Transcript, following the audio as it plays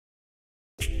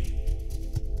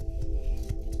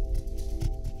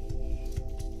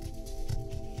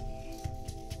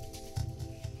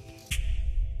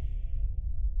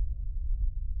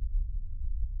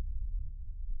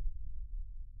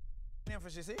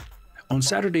On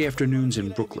Saturday afternoons in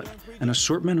Brooklyn, an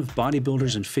assortment of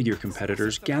bodybuilders and figure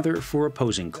competitors gather for a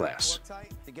posing class.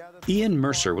 Ian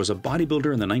Mercer was a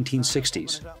bodybuilder in the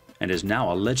 1960s and is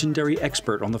now a legendary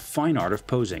expert on the fine art of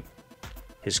posing.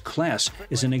 His class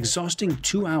is an exhausting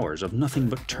 2 hours of nothing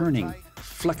but turning,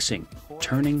 flexing,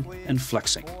 turning, and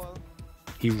flexing.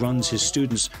 He runs his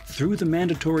students through the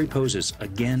mandatory poses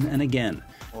again and again,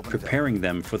 preparing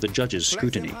them for the judges'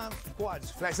 scrutiny.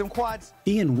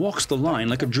 Ian walks the line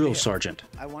like a drill sergeant,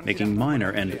 making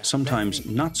minor and sometimes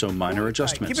not so minor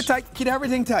adjustments. Keep it tight, keep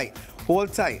everything tight.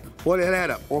 Hold tight, hold your head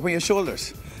up, open your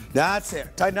shoulders. That's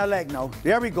it, tighten that leg now.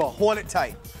 There we go, hold it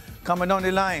tight. Coming down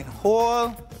the line,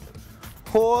 hold,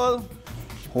 hold,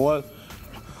 hold,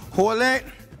 hold it,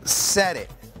 set it,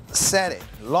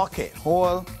 lock it,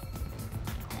 hold,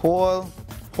 hold,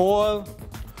 hold,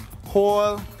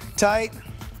 hold, tight,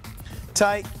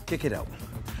 tight, kick it out.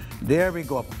 There we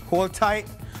go. Hold tight,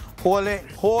 hold it,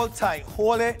 hold tight,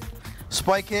 hold it,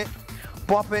 spike it,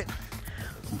 pop it,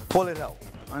 pull it out.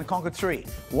 And conquer 3.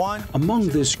 1. Among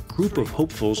this group of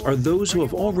hopefuls are those who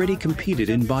have already competed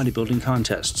in bodybuilding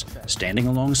contests, standing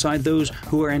alongside those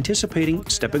who are anticipating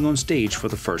stepping on stage for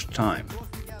the first time.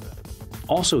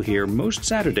 Also here most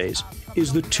Saturdays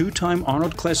is the 2-time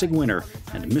Arnold Classic winner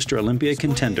and Mr. Olympia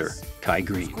contender, Kai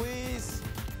Greene.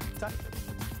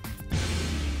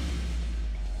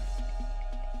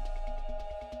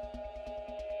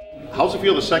 How's it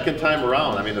feel the second time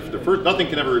around? I mean, the first, nothing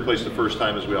can ever replace the first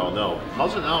time, as we all know.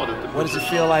 How's it now? What does it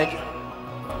feel like?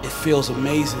 It feels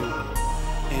amazing.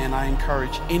 And I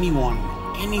encourage anyone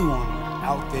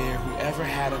out there who ever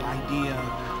had an idea,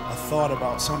 a thought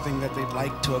about something that they'd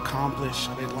like to accomplish,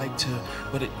 or they'd like to,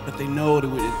 but they know it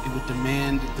would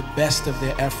demand the best of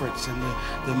their efforts and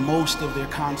the most of their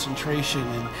concentration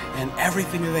and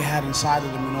everything that they had inside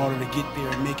of them in order to get there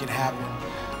and make it happen.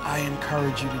 I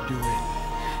encourage you to do it.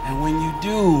 And when you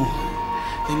do,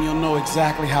 then you'll know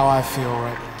exactly how I feel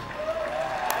right now.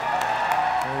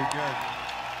 Very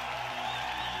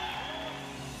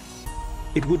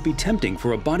good. It would be tempting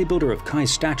for a bodybuilder of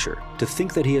Kai's stature to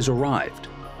think that he has arrived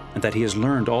and that he has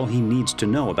learned all he needs to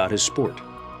know about his sport.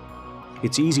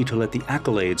 It's easy to let the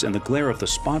accolades and the glare of the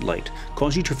spotlight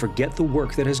cause you to forget the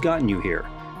work that has gotten you here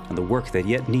and the work that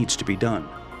yet needs to be done.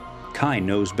 Kai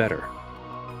knows better.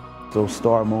 Those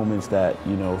star moments that,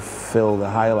 fill the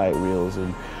highlight reels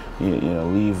and,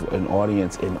 leave an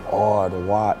audience in awe to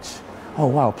watch. Oh,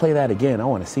 wow, play that again. I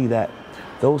want to see that.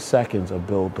 Those seconds are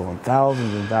built on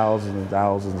thousands and thousands and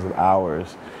thousands of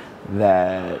hours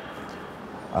that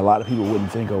a lot of people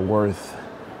wouldn't think are worth,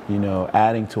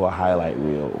 adding to a highlight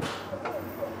reel.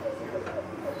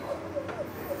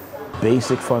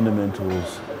 Basic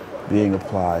fundamentals being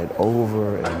applied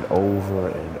over and over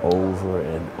and over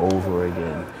and over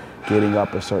again. Getting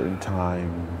up a certain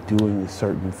time, doing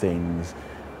certain things,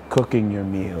 cooking your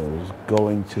meals,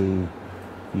 going to,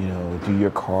 do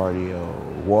your cardio,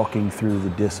 walking through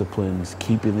the disciplines,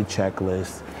 keeping the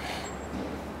checklist,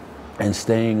 and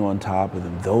staying on top of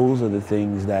them. Those are the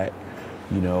things that,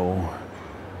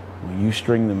 when you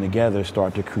string them together,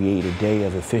 start to create a day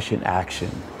of efficient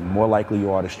action. The more likely you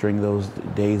are to string those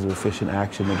days of efficient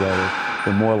action together,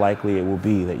 the more likely it will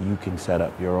be that you can set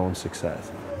up your own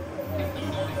success.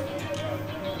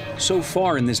 So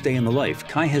far in this day in the life,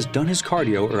 Kai has done his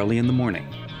cardio early in the morning,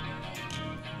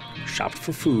 shopped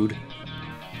for food,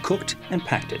 cooked and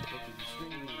packed it.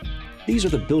 These are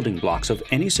the building blocks of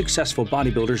any successful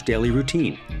bodybuilder's daily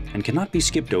routine and cannot be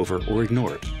skipped over or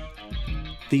ignored.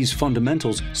 These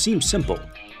fundamentals seem simple,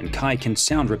 and Kai can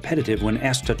sound repetitive when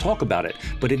asked to talk about it,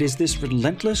 but it is this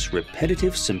relentless,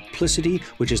 repetitive simplicity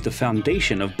which is the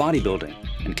foundation of bodybuilding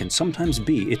and can sometimes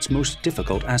be its most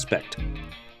difficult aspect.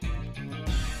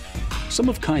 Some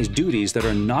of Kai's duties that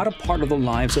are not a part of the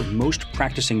lives of most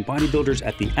practicing bodybuilders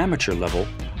at the amateur level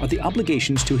are the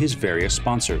obligations to his various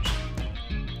sponsors.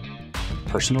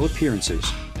 Personal appearances,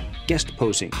 guest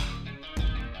posing,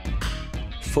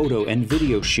 photo and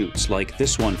video shoots like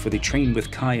this one for the Train with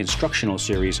Kai instructional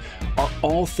series are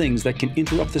all things that can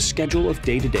interrupt the schedule of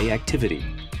day-to-day activity.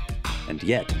 And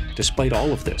yet, despite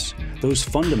all of this, those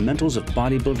fundamentals of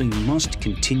bodybuilding must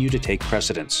continue to take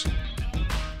precedence.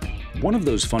 One of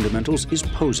those fundamentals is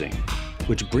posing,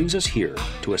 which brings us here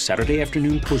to a Saturday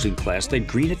afternoon posing class that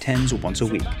Greene attends once a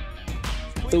week.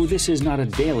 Though this is not a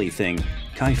daily thing,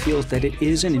 Kai feels that it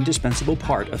is an indispensable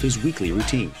part of his weekly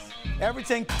routine.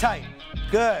 Everything tight,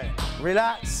 good,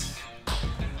 relax,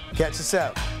 catch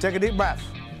yourself, take a deep breath.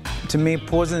 To me,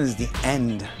 posing is the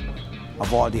end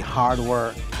of all the hard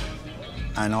work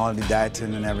and all the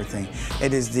dieting and everything.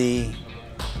 It is the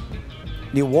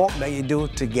work that you do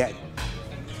to get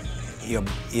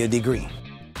your degree.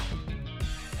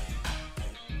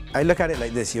 I look at it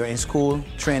like this. You're in school,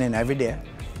 training every day.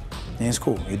 You're in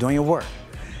school, you're doing your work.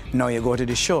 Now you go to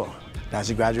the show. That's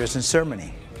your graduation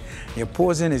ceremony. Your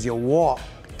posing is your walk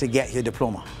to get your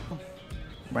diploma.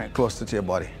 Bring it closer to your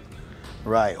body.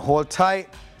 Right, hold tight,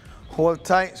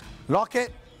 lock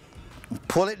it,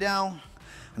 pull it down,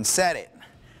 and set it.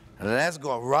 Let's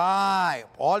go, right,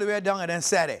 all the way down and then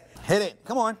set it. Hit it,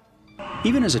 come on.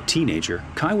 Even as a teenager,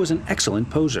 Kai was an excellent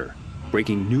poser,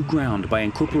 breaking new ground by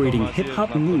incorporating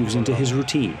hip-hop moves into his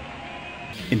routine.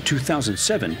 In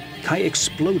 2007, Kai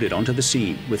exploded onto the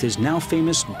scene with his now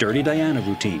famous Dirty Diana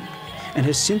routine, and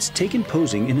has since taken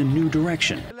posing in a new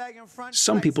direction.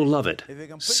 Some people love it,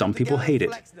 some people hate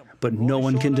it, but no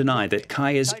one can deny that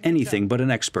Kai is anything but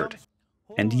an expert.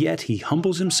 And yet he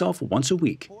humbles himself once a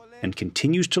week and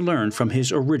continues to learn from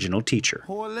his original teacher.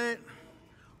 Hold it,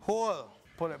 hold,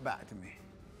 pull it back to me.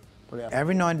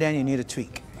 Every now and then you need a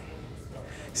tweak.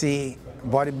 See,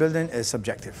 bodybuilding is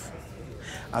subjective.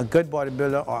 A good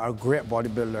bodybuilder or a great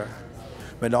bodybuilder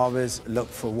would always look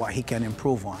for what he can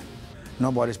improve on.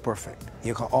 Nobody's perfect.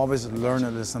 You can always learn a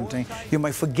little something. You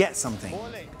might forget something.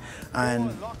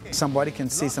 And somebody can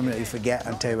see something that you forget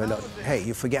and tell you, look, hey,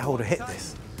 you forget how to hit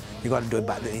this. You got to do it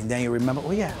back then. And then you remember,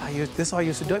 oh yeah, this is how I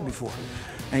used to do it before.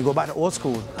 And you go back to old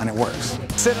school and it works.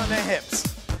 Sit on their hips.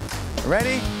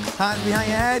 Ready? Hands behind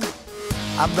your head.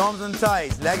 Abdominals and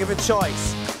thighs. Leg of your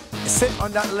choice. Sit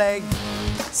on that leg.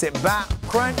 Sit back,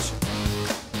 crunch,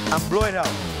 and blow it out.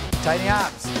 Tighten your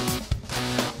abs.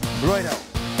 Blow it out.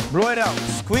 Blow it out.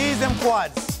 Squeeze them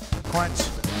quads. Crunch.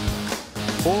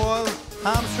 Hold.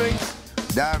 Hamstrings.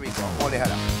 There we go. Hold the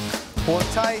head up. Hold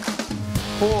tight.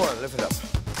 Hold. Lift it up.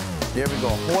 There we go.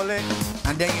 Hold it.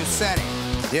 And then you set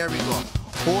it. There we go.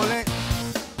 Hold it.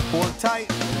 Hold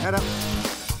tight. Head up.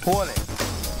 Hold it.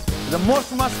 The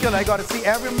most muscular. I got to see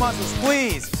every muscle.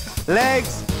 Squeeze.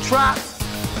 Legs. Traps.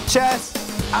 Chest.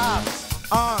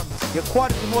 Abs. Arms. Your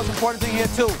quad is the most important thing here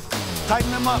too.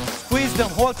 Tighten them up. Squeeze them.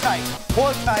 Hold tight.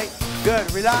 Hold tight.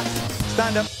 Good. Relax.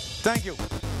 Stand up. Thank you.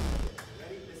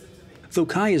 Though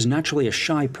Kai is naturally a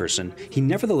shy person, he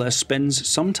nevertheless spends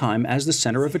some time as the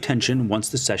center of attention once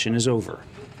the session is over.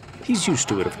 He's used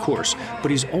to it, of course, but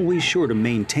he's always sure to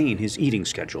maintain his eating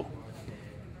schedule.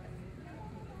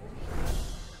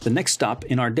 The next stop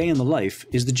in our day in the life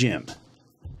is the gym.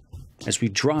 As we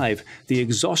drive, the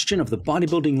exhaustion of the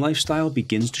bodybuilding lifestyle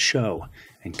begins to show,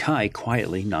 and Kai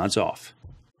quietly nods off.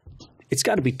 It's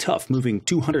got to be tough moving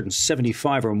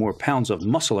 275 or more pounds of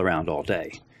muscle around all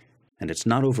day. And it's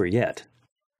not over yet.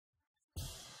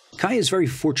 Kai is very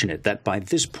fortunate that by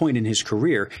this point in his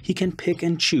career, he can pick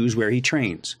and choose where he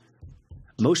trains.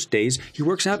 Most days, he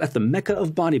works out at the mecca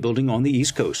of bodybuilding on the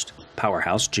East Coast,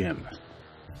 Powerhouse Gym.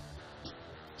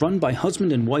 Run by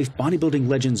husband and wife bodybuilding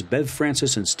legends Bev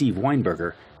Francis and Steve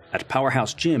Weinberger, at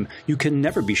Powerhouse Gym, you can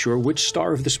never be sure which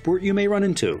star of the sport you may run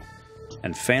into.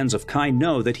 And fans of Kai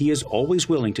know that he is always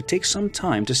willing to take some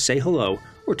time to say hello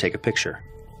or take a picture.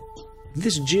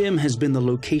 This gym has been the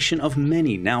location of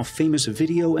many now famous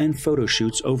video and photo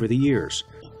shoots over the years.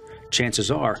 Chances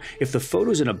are, if the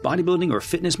photos in a bodybuilding or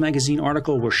fitness magazine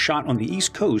article were shot on the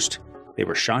East Coast, they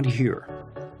were shot here.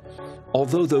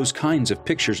 Although those kinds of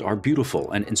pictures are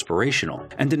beautiful and inspirational,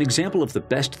 and an example of the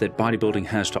best that bodybuilding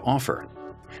has to offer,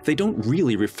 they don't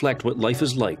really reflect what life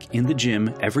is like in the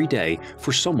gym every day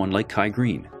for someone like Kai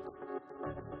Greene.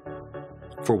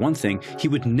 For one thing, he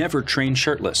would never train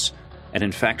shirtless, and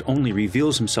in fact only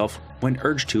reveals himself when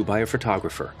urged to by a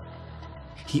photographer.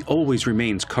 He always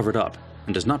remains covered up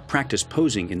and does not practice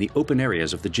posing in the open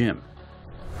areas of the gym.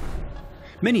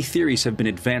 Many theories have been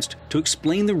advanced to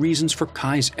explain the reasons for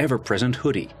Kai's ever-present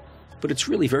hoodie, but it's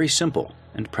really very simple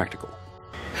and practical.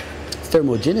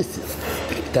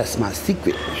 Thermogenesis, that's my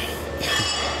secret.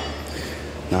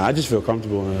 Nah, I just feel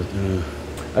comfortable.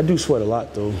 I do sweat a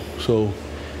lot though, so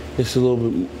it's a little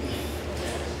bit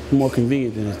more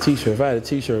convenient than a t-shirt. If I had a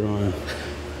t-shirt on,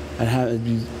 I'd have to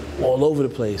be all over the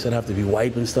place. I'd have to be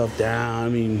wiping stuff down. I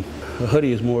mean, a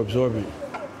hoodie is more absorbent.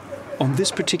 On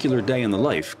this particular day in the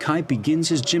life, Kai begins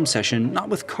his gym session not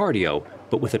with cardio,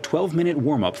 but with a 12-minute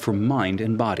warm-up for mind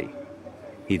and body.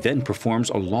 He then performs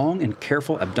a long and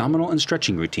careful abdominal and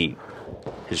stretching routine.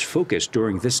 His focus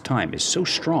during this time is so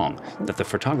strong that the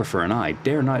photographer and I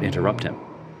dare not interrupt him.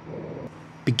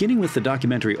 Beginning with the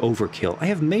documentary Overkill, I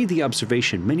have made the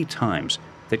observation many times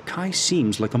that Kai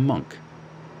seems like a monk.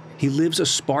 He lives a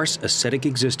sparse, ascetic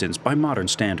existence by modern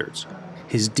standards.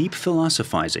 His deep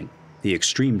philosophizing, the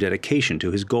extreme dedication to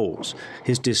his goals,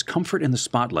 his discomfort in the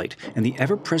spotlight, and the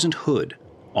ever-present hood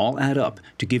all add up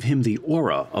to give him the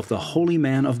aura of the holy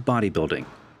man of bodybuilding.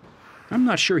 I'm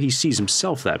not sure he sees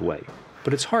himself that way,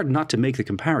 but it's hard not to make the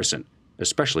comparison,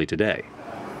 especially today.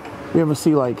 You ever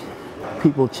see like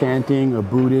people chanting or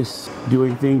Buddhists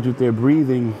doing things with their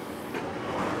breathing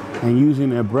and using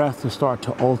their breath to start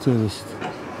to alter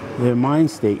their mind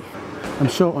state? I'm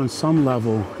sure on some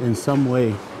level, in some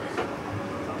way,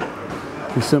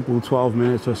 the simple 12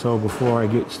 minutes or so before I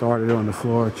get started on the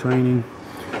floor training,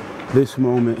 this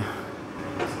moment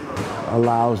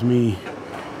allows me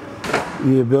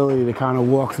the ability to kind of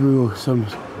walk through some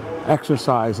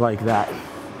exercise like that.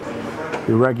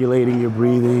 You're regulating your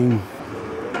breathing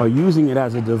or using it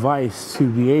as a device to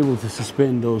be able to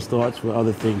suspend those thoughts for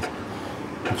other things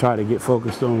and try to get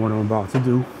focused on what I'm about to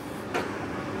do,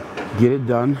 get it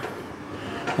done,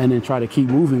 and then try to keep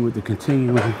moving with the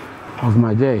continuum of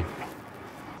my day.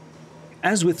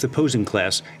 As with the posing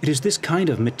class, it is this kind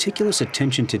of meticulous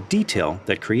attention to detail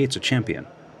that creates a champion.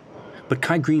 But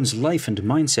Kai Greene's life and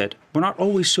mindset were not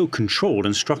always so controlled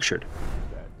and structured.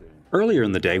 Earlier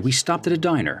in the day, we stopped at a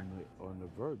diner.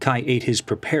 Kai ate his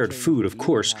prepared food, of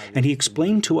course, and he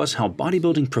explained to us how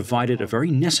bodybuilding provided a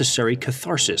very necessary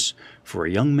catharsis for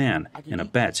a young man in a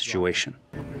bad situation.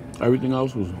 Everything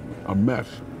else was a mess.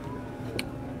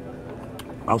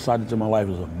 Outside of my life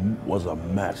was a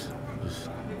mess. Just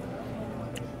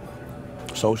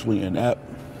socially inept,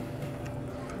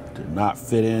 did not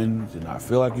fit in, did not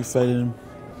feel like you fit in,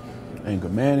 anger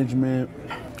management,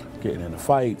 getting into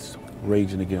fights,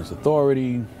 raging against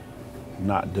authority,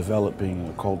 not developing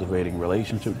or cultivating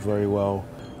relationships very well,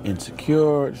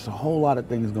 insecure, just a whole lot of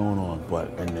things going on. But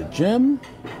in the gym,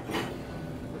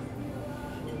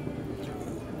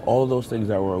 all of those things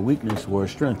that were a weakness were a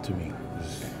strength to me.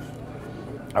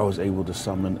 I was able to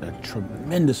summon a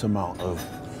tremendous amount of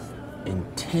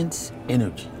intense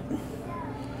energy.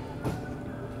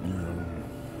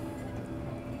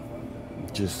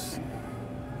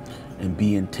 And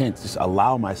be intense, just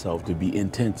allow myself to be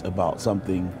intense about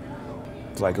something.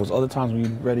 It's like those other times when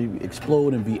you're ready to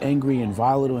explode and be angry and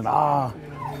violent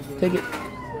and take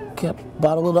it,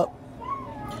 bottle it up.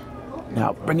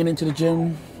 Now bring it into the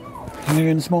gym, here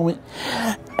in this moment,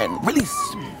 and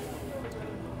release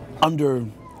under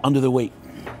the weight.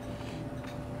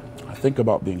 I think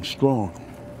about being strong,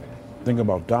 think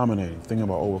about dominating, think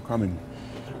about overcoming.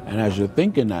 And as you're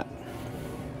thinking that,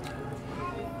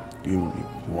 you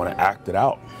want to act it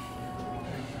out.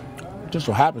 It just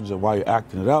so happens that while you're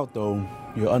acting it out, though,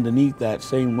 you're underneath that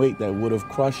same weight that would have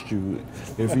crushed you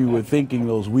if you were thinking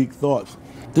those weak thoughts.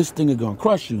 This thing is going to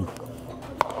crush you.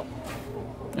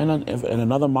 And in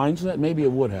another mindset, maybe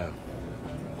it would have.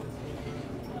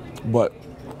 But,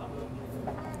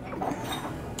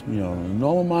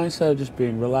 normal mindset of just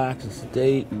being relaxed and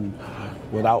sedate and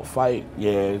without fight,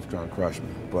 yeah, it's going to crush me.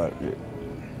 But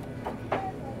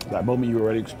that moment you were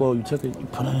ready to explode, you took it, you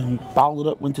put it in, you bottled it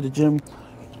up, went to the gym,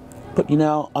 put you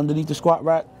now underneath the squat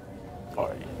rack,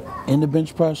 in the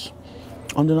bench press,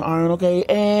 under the iron, okay,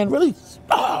 and release.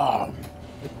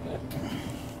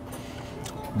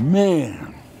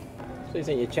 Man. So you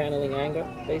saying you're channeling anger,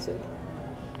 basically?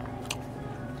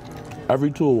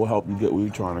 Every tool will help you get where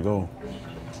you're trying to go.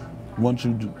 Once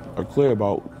you are clear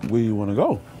about where you want to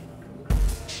go.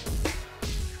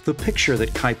 The picture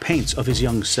that Kai paints of his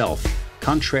young self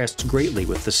contrasts greatly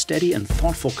with the steady and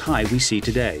thoughtful Kai we see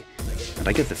today. And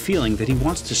I get the feeling that he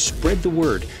wants to spread the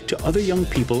word to other young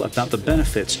people about the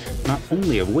benefits not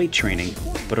only of weight training,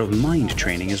 but of mind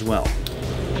training as well.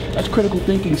 That's critical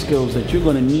thinking skills that you're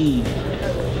going to need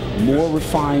more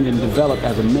refined and developed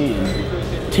as a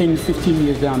man 10, 15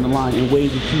 years down the line in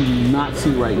ways that you do not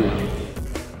see right now.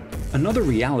 Another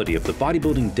reality of the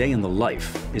bodybuilding day in the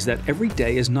life is that every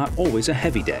day is not always a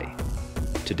heavy day.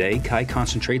 Today, Kai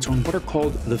concentrates on what are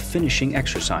called the finishing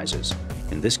exercises,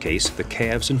 in this case, the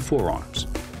calves and forearms.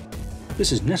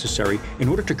 This is necessary in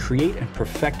order to create and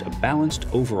perfect a balanced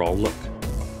overall look.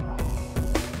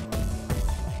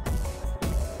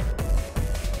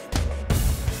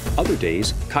 Other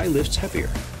days, Kai lifts heavier.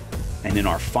 And in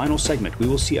our final segment, we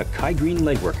will see a Kai Greene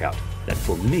leg workout that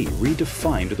for me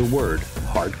redefined the word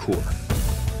hardcore.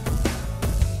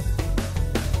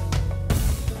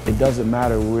 It doesn't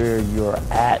matter where you're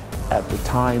at the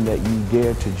time that you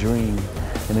dare to dream,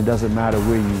 and it doesn't matter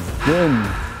where you've been.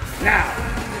 Now,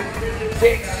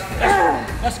 6,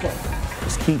 let's go.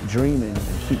 Just keep dreaming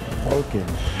and keep working.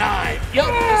 9,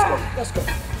 let's go.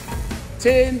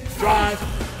 10, drive.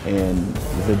 And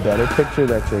the better picture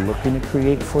that you're looking to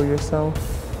create for yourself,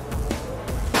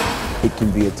 it can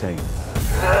be attained.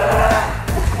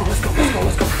 Let's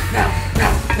go.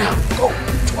 Now, go.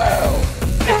 12.